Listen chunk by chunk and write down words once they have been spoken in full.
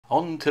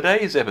On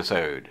today's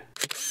episode.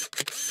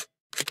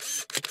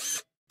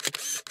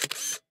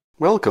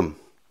 Welcome.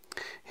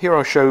 Here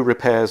I'll show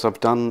repairs I've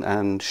done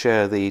and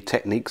share the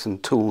techniques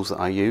and tools that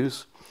I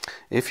use.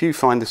 If you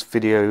find this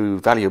video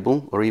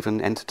valuable or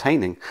even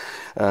entertaining,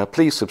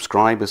 please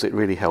subscribe as it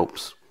really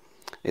helps.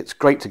 It's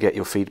great to get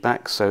your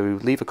feedback, so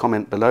leave a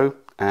comment below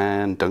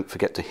and don't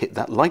forget to hit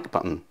that like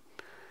button.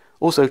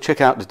 Also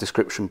check out the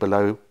description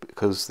below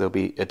because there'll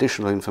be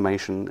additional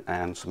information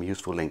and some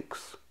useful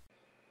links.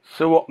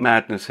 So what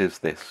madness is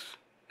this?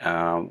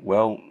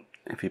 Well,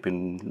 if you've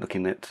been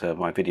looking at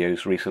my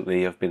videos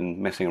recently, I've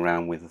been messing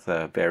around with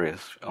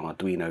various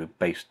Arduino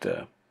based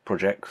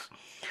projects,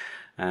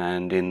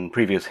 and in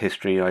previous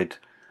history I'd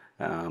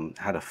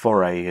had a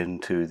foray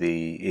into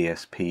the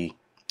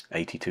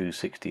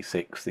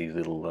ESP8266, these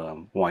little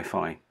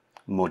Wi-Fi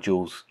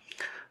modules.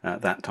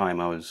 At that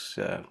time I was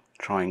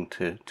trying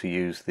to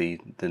use the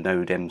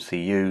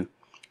NodeMcu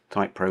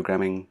type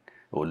programming,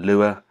 or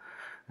Lua,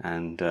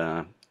 and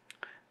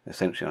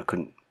essentially I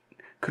couldn't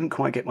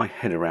quite get my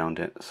head around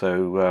it.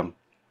 So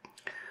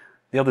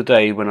the other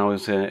day when I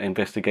was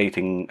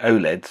investigating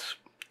OLEDs,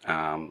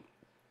 I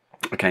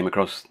came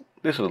across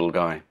this little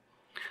guy,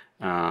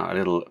 a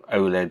little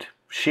OLED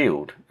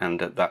shield,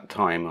 and at that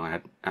time I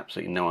had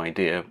absolutely no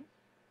idea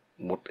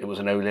what it was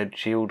an OLED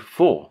shield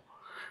for,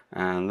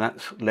 and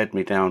that's led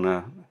me down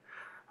a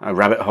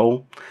rabbit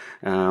hole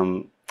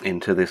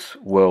into this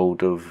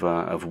world of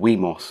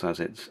Wemos,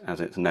 as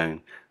it's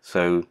known.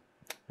 So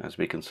as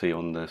we can see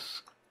on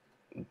this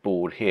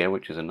board here,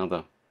 which is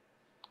another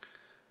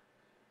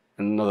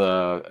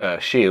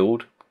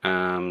shield,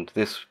 and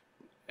this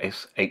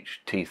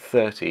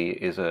SHT30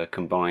 is a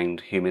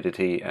combined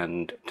humidity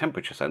and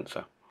temperature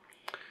sensor.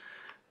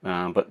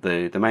 But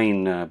the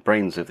main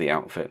brains of the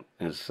outfit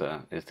is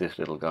this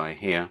little guy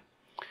here.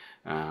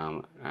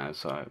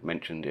 As I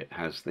mentioned, it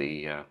has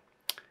the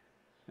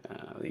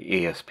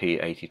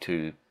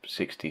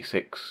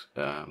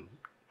ESP8266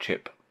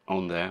 chip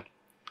on there,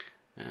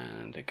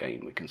 and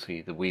again we can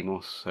see the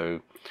Wemos.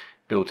 So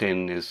built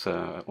in is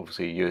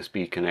obviously a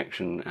USB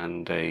connection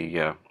and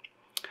a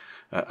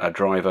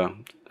driver,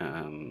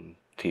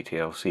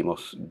 TTL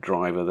CMOS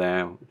driver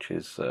there, which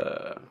is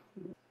a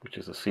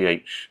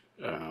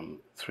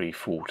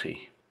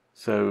CH340.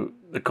 So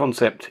the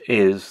concept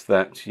is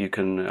that you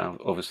can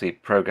obviously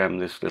program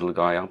this little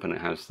guy up, and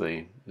it has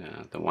the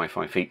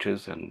Wi-Fi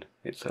features, and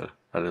it's a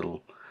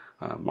little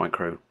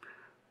micro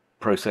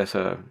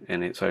processor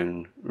in its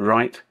own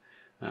right.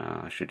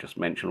 I should just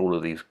mention all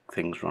of these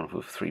things run off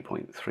of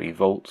 3.3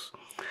 volts,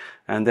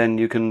 and then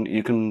you can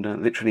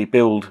literally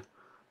build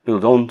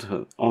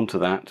onto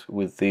that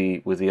with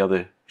the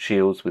other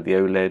shields, with the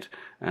OLED,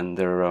 and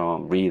there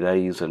are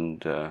relays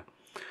and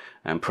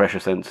pressure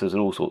sensors and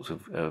all sorts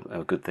of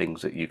good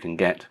things that you can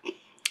get.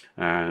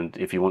 And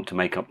if you want to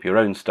make up your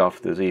own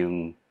stuff, there's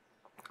even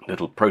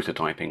little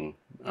prototyping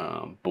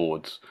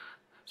boards,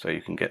 so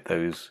you can get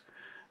those.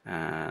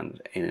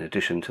 And in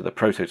addition to the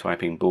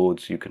prototyping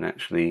boards, you can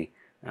actually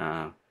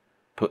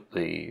put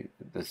the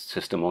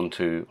system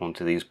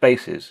onto these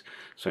bases.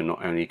 So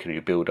not only can you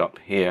build up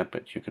here,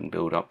 but you can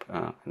build up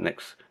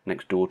next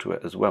door to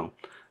it as well,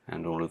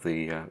 and all of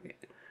the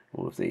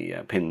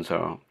pins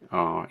are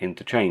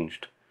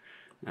interchanged.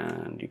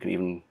 And you can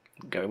even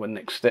go one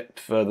next step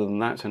further than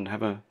that and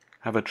have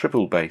a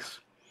triple base.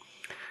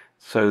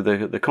 So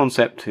the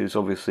concept is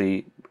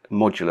obviously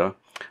modular,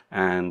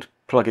 and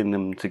plugging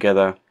them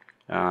together,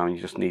 you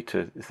just need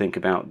to think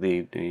about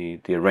the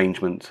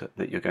arrangement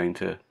that you're going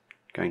to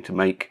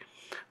make.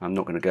 I'm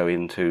not going to go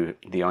into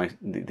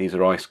these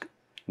are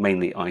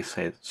mainly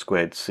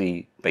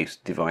I2C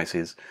based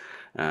devices,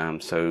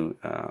 so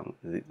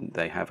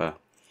they have a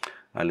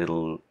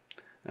little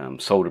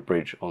solder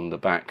bridge on the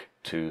back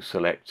to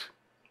select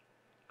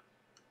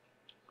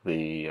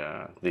the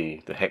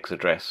hex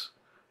address.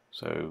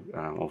 So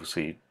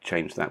obviously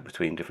change that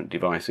between different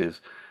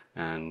devices.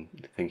 And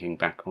thinking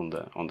back on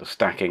the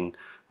stacking,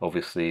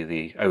 obviously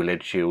the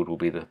OLED shield will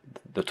be the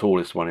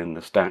tallest one in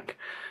the stack.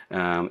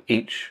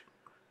 Each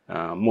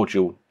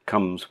module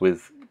comes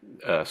with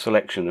a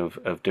selection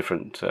of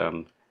different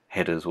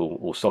headers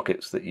or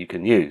sockets that you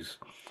can use.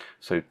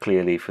 So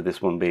clearly for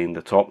this one being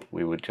the top,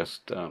 we would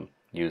just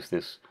use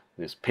this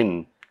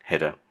pin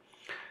header.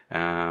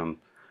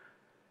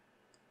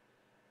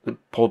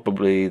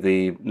 Probably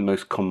the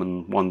most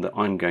common one that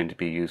I'm going to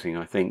be using,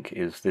 I think,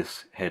 is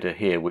this header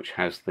here, which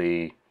has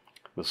the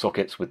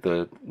sockets with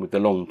the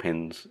long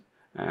pins.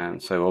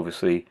 And so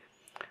obviously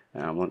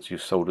once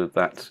you've soldered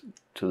that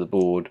to the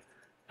board,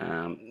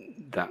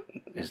 that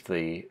is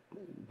the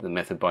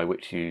method by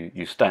which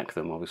you stack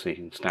them. Obviously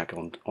you can stack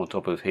on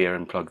top of here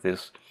and plug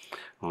this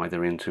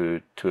either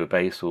into a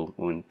base or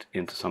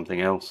into something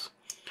else.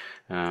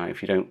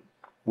 If you don't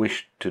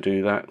wish to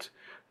do that,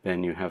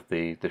 then you have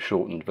the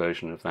shortened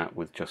version of that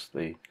with just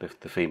the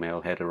female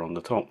header on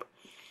the top.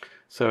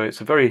 So it's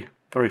a very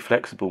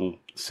flexible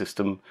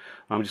system.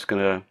 I'm just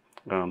going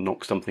to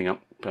knock something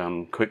up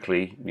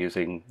quickly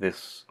using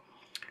this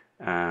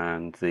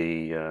and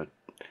the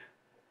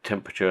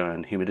temperature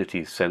and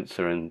humidity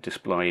sensor and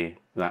display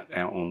that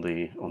out on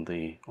the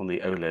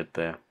OLED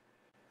there.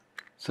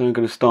 So I'm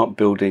going to start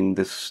building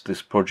this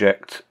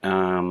project.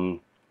 I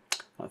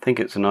think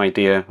it's an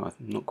idea. I'm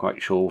not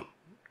quite sure.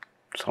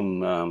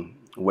 Some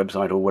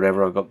website or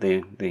whatever I got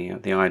the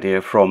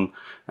idea from,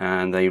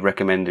 and they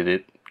recommended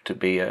it to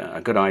be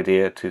a good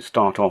idea to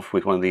start off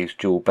with one of these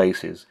dual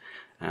bases.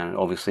 And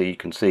obviously you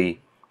can see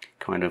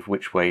kind of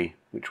which way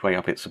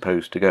up it's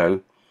supposed to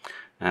go,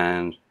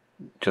 and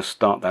just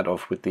start that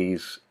off with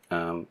these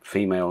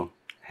female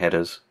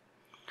headers.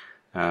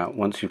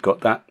 Once you've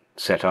got that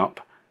set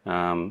up,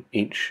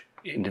 each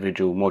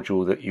individual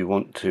module that you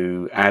want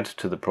to add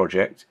to the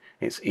project,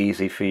 it's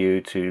easy for you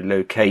to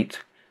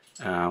locate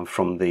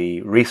from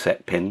the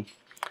reset pin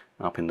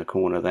up in the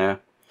corner there,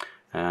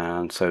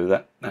 and so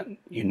that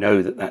you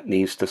know that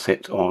needs to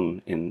sit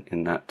on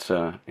in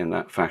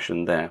that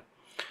fashion there.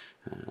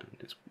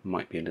 It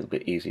might be a little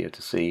bit easier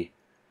to see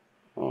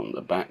on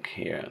the back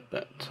here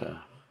that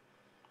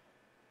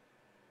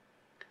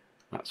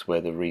that's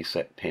where the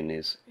reset pin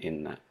is,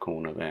 in that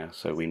corner there,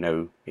 so we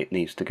know it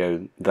needs to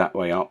go that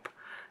way up.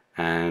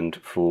 And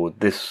for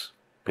this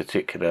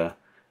particular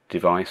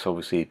device,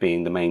 obviously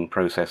being the main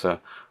processor,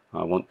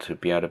 I want to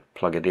be able to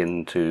plug it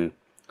into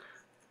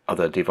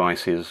other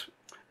devices,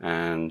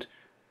 and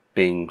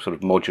being sort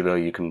of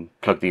modular, you can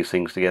plug these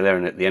things together,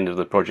 and at the end of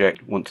the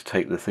project want to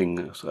take the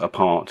things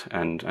apart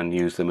and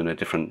use them in a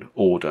different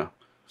order.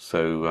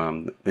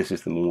 So this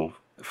is the more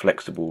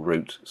flexible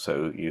route,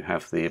 so you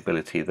have the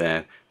ability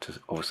there to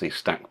obviously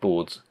stack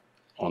boards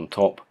on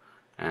top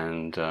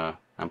and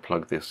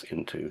plug this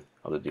into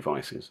other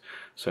devices.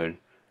 So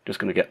just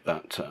going to get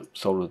that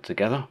soldered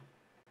together.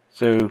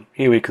 So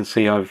here we can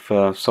see I've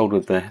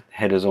soldered the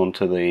headers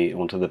onto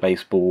the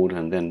baseboard,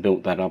 and then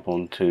built that up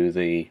onto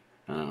the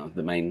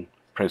main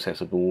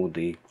processor board,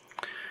 the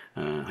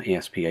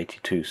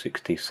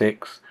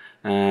ESP8266,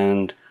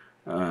 and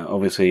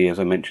obviously, as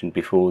I mentioned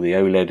before, the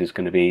OLED is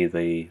going to be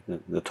the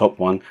top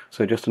one.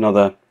 So just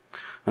another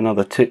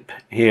tip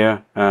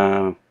here,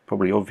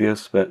 probably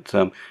obvious, but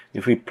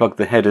if we plug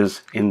the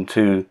headers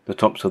into the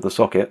tops of the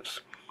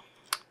sockets,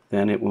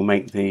 then it will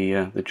make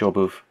the job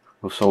of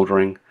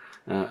soldering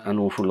an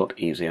awful lot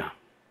easier.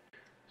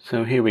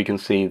 So here we can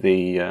see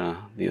the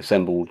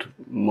assembled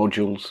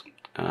modules,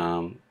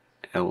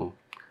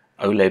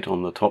 OLED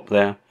on the top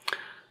there.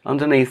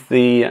 Underneath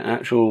the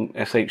actual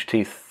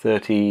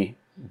SHT30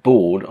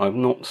 board, I've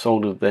not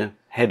soldered the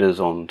headers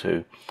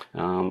onto.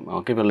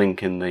 I'll give a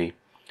link in the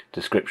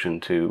description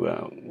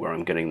to where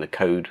I'm getting the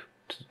code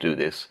to do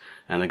this,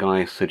 and the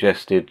guy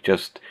suggested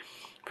just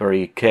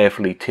very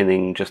carefully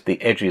tinning just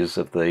the edges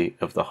of the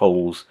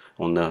holes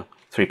on the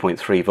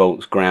 3.3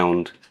 volts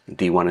ground,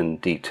 D1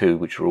 and D2,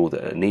 which are all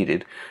that are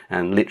needed,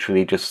 and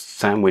literally just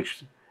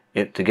sandwich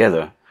it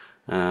together.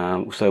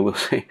 So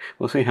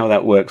we'll see how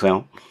that works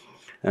out.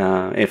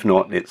 If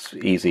not, it's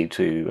easy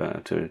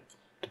to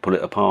pull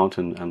it apart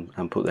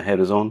and put the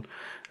headers on,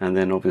 and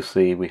then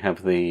obviously we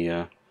have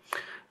the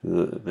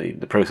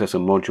processor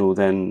module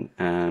then,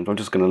 and I'm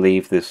just going to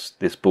leave this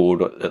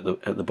board at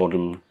the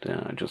bottom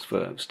just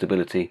for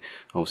stability.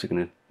 Obviously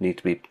going to need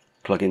to be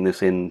plugging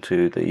this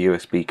into the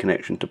USB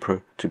connection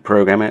to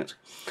program it.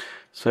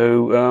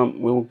 So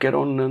we'll get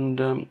on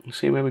and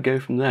see where we go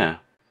from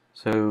there.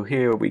 So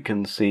here we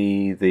can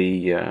see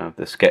the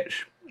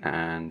sketch,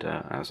 and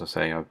as I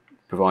say, I'll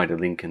provide a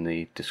link in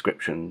the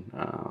description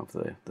of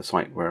the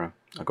site where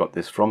I got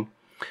this from.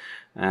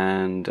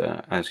 And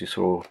as you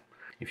saw,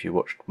 if you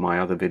watched my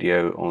other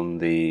video on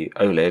the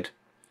OLED,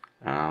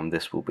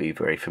 this will be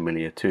very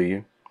familiar to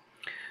you.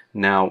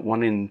 Now,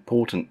 one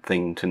important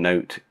thing to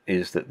note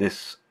is that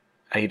this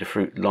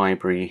Adafruit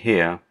library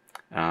here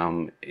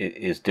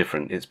is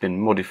different. It's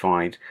been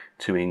modified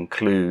to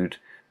include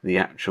the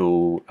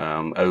actual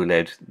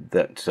OLED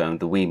that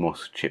the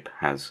Wemos chip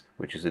has,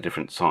 which is a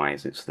different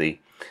size. It's the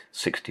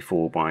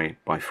 64 by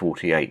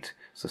 48.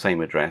 It's the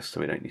same address, so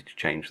we don't need to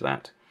change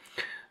that.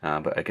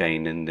 But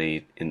again, in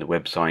the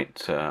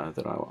website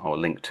that I'll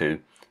link to,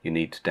 you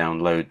need to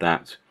download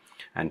that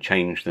and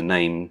change the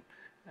name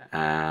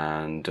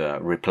and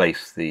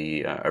replace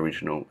the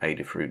original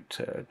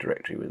Adafruit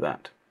directory with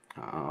that.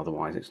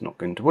 Otherwise, it's not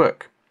going to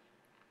work.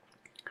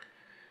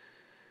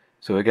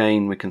 So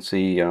again, we can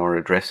see our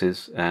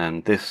addresses,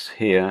 and this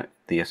here,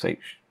 the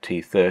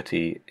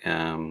SHT30,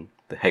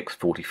 the hex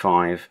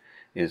 45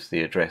 is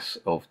the address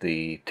of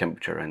the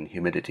temperature and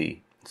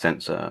humidity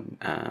sensor,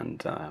 and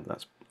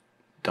that's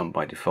done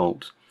by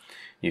default.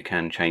 You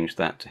can change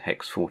that to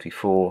hex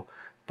 44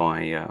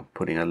 by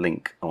putting a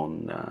link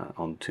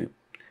on two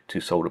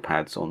solder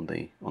pads on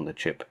the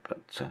chip,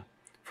 but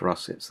for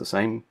us it's the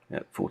same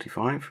at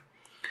 45.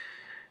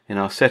 In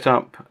our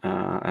setup,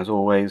 as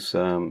always,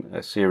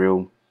 a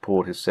serial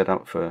port is set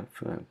up for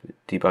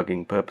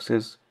debugging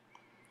purposes,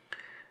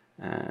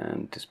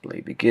 and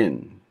display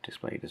begin,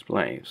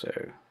 display.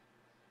 So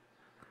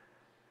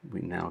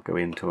we now go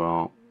into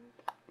our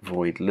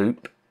void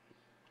loop,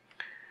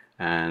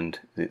 and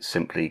it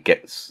simply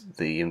gets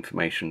the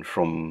information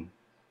from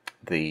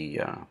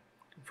the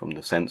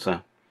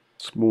sensor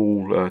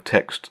small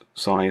text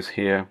size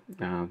here,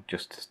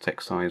 just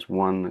text size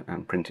 1,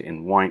 and print it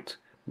in white.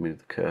 Move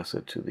the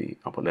cursor to the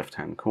upper left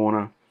hand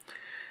corner,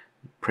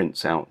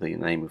 prints out the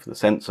name of the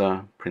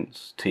sensor,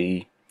 prints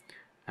T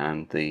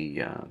and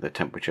the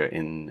temperature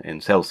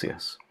in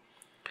Celsius.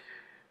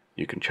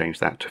 You can change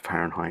that to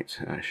Fahrenheit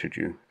should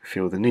you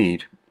feel the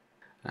need.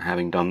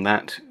 Having done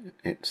that,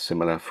 it's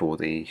similar for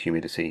the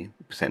humidity,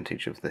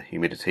 percentage of the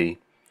humidity.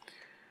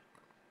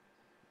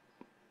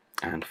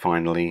 And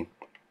finally,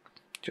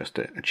 just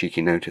a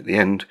cheeky note at the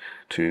end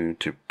to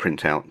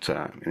print out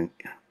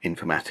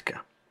Informatica.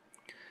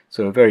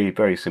 So a very,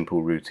 very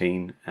simple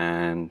routine,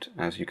 and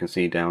as you can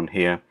see down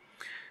here,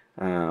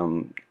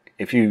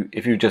 if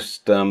you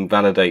just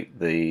validate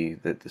the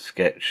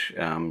sketch,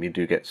 you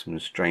do get some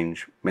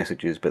strange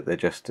messages, but they're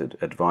just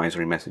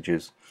advisory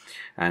messages.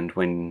 And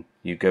when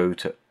you go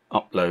to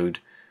upload,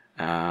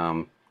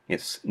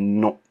 it's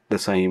not the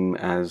same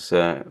as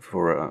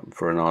for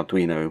an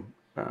Arduino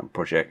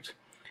project.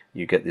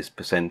 You get this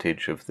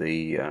percentage of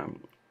the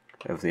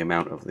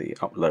amount of the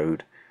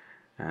upload,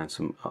 and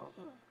some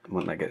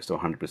when that gets to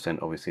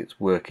 100%, obviously it's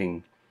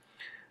working.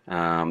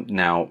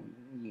 Now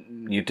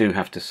you do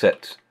have to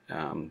set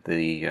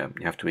you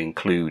have to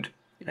include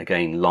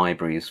again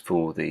libraries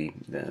for the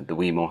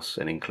Wemos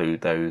and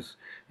include those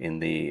in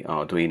the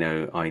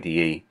Arduino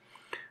IDE,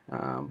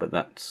 but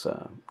that's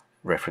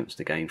referenced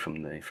again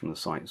from the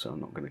site, so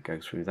I'm not going to go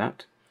through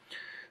that.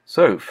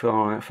 So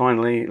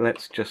finally,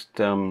 let's just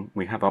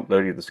we have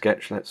uploaded the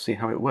sketch. Let's see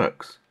how it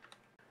works.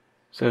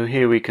 So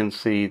here we can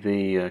see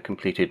the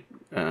completed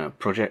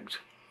project,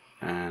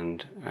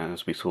 and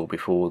as we saw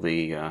before,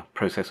 the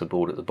processor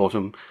board at the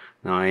bottom.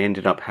 Now I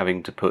ended up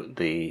having to put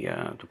the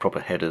proper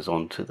headers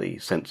onto the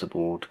sensor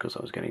board because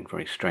I was getting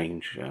very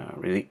strange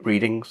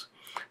readings,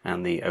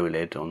 and the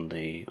OLED on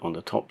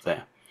the top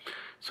there.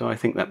 So I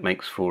think that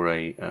makes for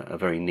a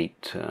very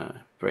neat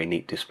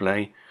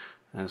display.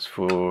 As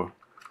for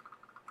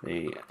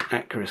the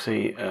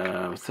accuracy,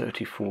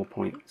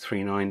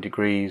 34.39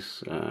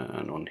 degrees,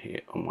 and on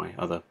here on my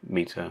other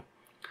meter,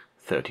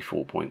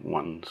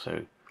 34.1.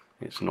 So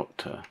it's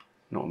not a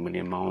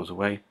million miles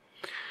away.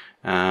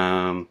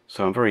 So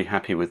I'm very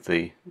happy with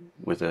the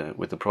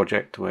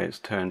project, the way it's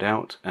turned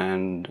out,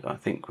 and I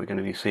think we're going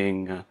to be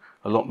seeing a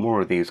lot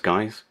more of these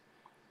guys.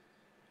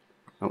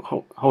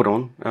 Oh, hold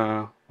on,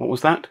 what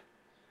was that?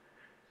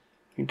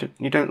 You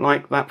don't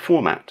like that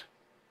format?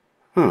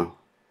 Huh.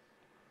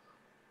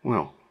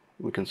 Well,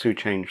 we can soon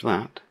change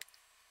that.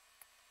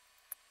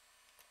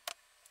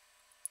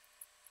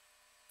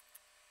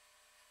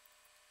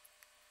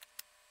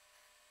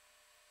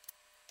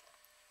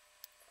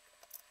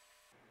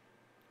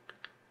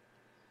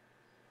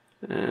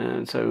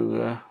 And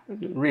so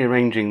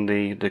rearranging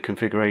the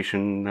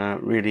configuration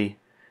really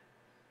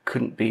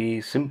couldn't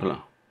be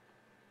simpler.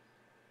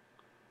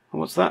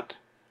 What's that?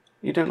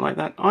 You don't like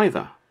that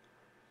either?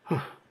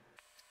 Huh.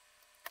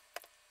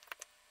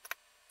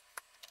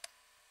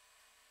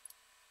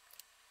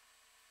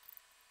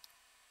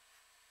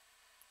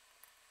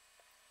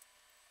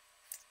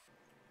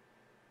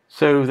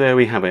 So there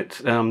we have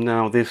it.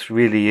 Now this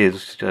really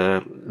is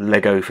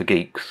Lego for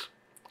geeks.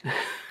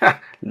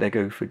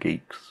 Lego for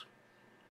geeks.